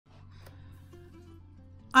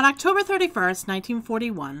On October 31st,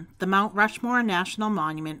 1941, the Mount Rushmore National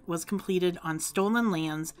Monument was completed on stolen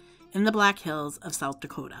lands in the Black Hills of South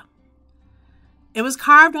Dakota. It was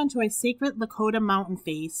carved onto a sacred Lakota mountain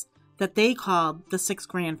face that they called the Six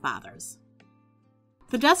Grandfathers.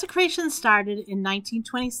 The desecration started in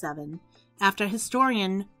 1927 after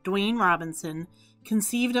historian Dwayne Robinson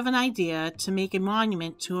conceived of an idea to make a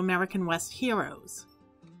monument to American West heroes.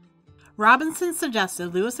 Robinson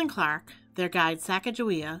suggested Lewis and Clark, their guide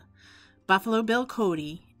Sacagawea, Buffalo Bill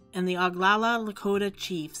Cody, and the Oglala Lakota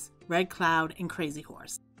chiefs Red Cloud and Crazy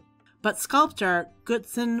Horse. But sculptor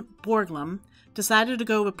Gutzon Borglum decided to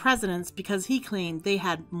go with presidents because he claimed they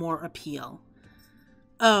had more appeal.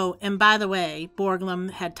 Oh, and by the way,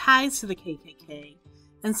 Borglum had ties to the KKK,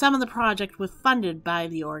 and some of the project was funded by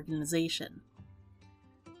the organization.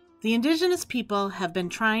 The indigenous people have been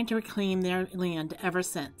trying to reclaim their land ever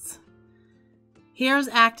since. Here's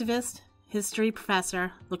activist, history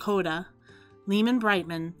professor, Lakota, Lehman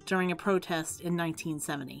Brightman during a protest in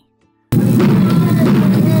 1970.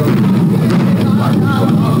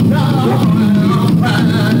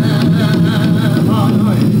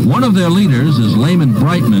 One of their leaders is Lehman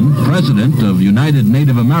Brightman, president of United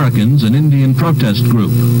Native Americans, an Indian protest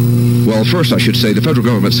group. Well, first I should say the federal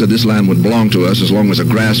government said this land would belong to us as long as the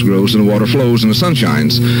grass grows and the water flows and the sun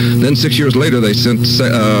shines. Then 6 years later they sent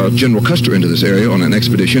General Custer into this area on an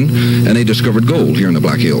expedition, and they discovered gold here in the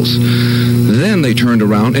Black Hills. Then they turned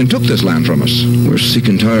around and took this land from us. We're sick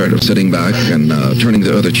and tired of sitting back and turning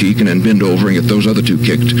the other cheek and then bend over and get those other two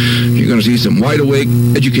kicked. You're going to see some wide-awake,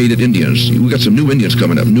 educated Indians. We got some new Indians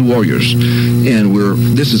coming up, new warriors, and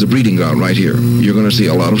this is a breeding ground right here. You're going to see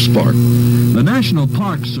a lot of spark. The National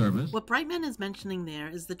Park Service. What Brightman is mentioning there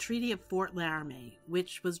is the Treaty of Fort Laramie,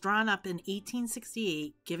 which was drawn up in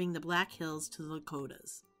 1868, giving the Black Hills to the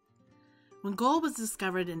Lakotas. When gold was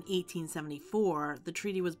discovered in 1874, the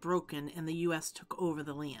treaty was broken and the U.S. took over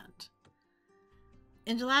the land.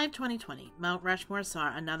 In July of 2020, Mount Rushmore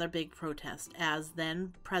saw another big protest as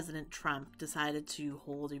then President Trump decided to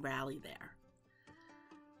hold a rally there.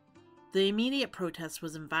 The immediate protest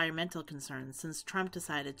was environmental concerns since Trump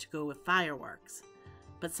decided to go with fireworks,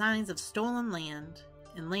 but signs of stolen land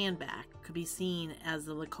and land back could be seen as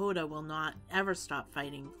the Lakota will not ever stop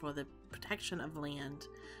fighting for the protection of land,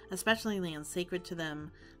 especially land sacred to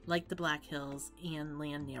them like the Black Hills and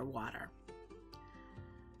land near water.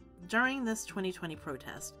 During this 2020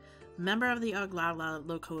 protest, a member of the Oglala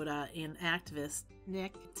Lakota and activist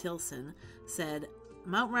Nick Tilson said,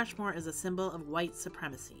 "Mount Rushmore is a symbol of white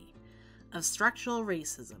supremacy, of structural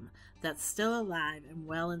racism that's still alive and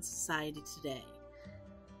well in society today.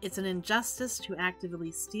 It's an injustice to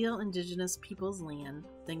actively steal indigenous people's land,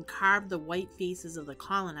 then carve the white faces of the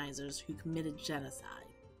colonizers who committed genocide."